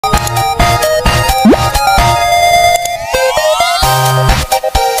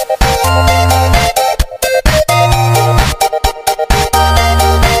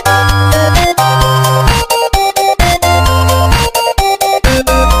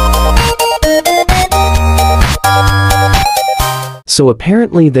So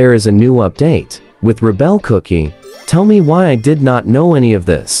apparently there is a new update with Rebel Cookie. Tell me why I did not know any of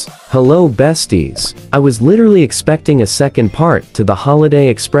this. Hello besties. I was literally expecting a second part to the Holiday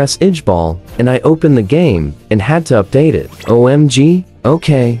Express Idgeball, and I opened the game and had to update it. OMG?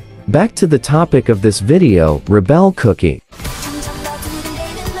 Okay. Back to the topic of this video, Rebel Cookie.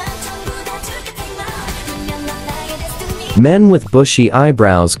 Men with bushy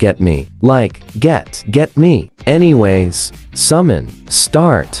eyebrows get me. Like, get me. Anyways, summon,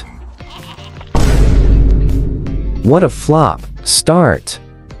 start. What a flop. Start.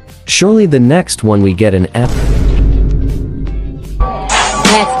 Surely the next one we get an F.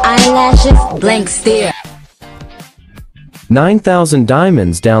 Black eyelashes, blank stare. 9,000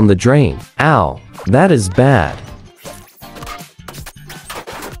 diamonds down the drain. Ow, that is bad.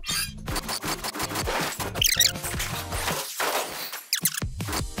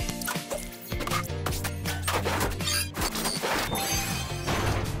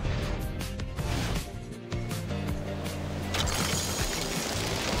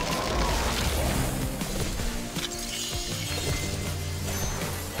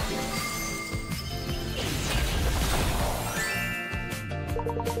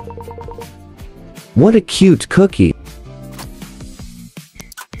 What a cute cookie.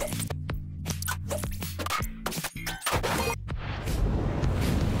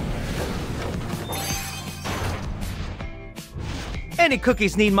 Any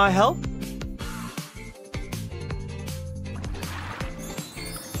cookies need my help?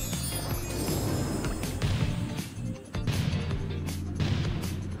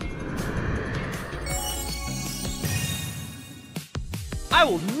 I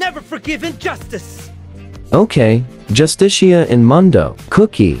will never forgive injustice! Okay, Justicia in Mundo.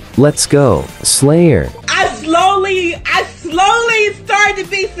 Cookie, let's go. Slayer. I slowly started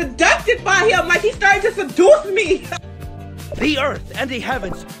to be seduced by him, like he started to seduce me. The earth and the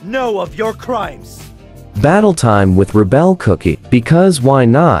heavens know of your crimes. Battle time with Rebel Cookie, because why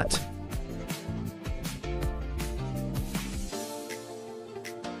not?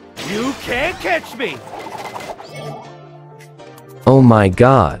 You can't catch me! Oh my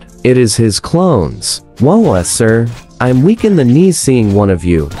god, it is his clones. Whoa, sir. I'm weak in the knees seeing one of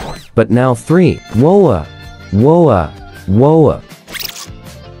you. But now three. Whoa.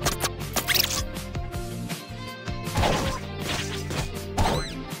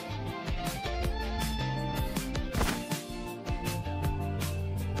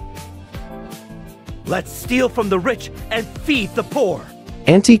 Let's steal from the rich and feed the poor.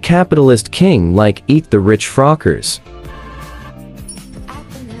 Anti-capitalist king like eat the rich frockers.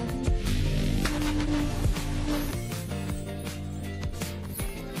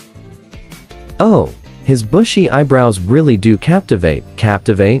 Oh, his bushy eyebrows really do captivate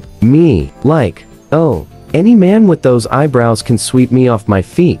me. Like, oh, any man with those eyebrows can sweep me off my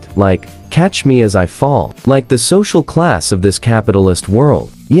feet, like, catch me as I fall, like the social class of this capitalist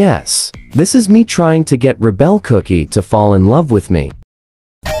world. Yes, this is me trying to get Rebel Cookie to fall in love with me.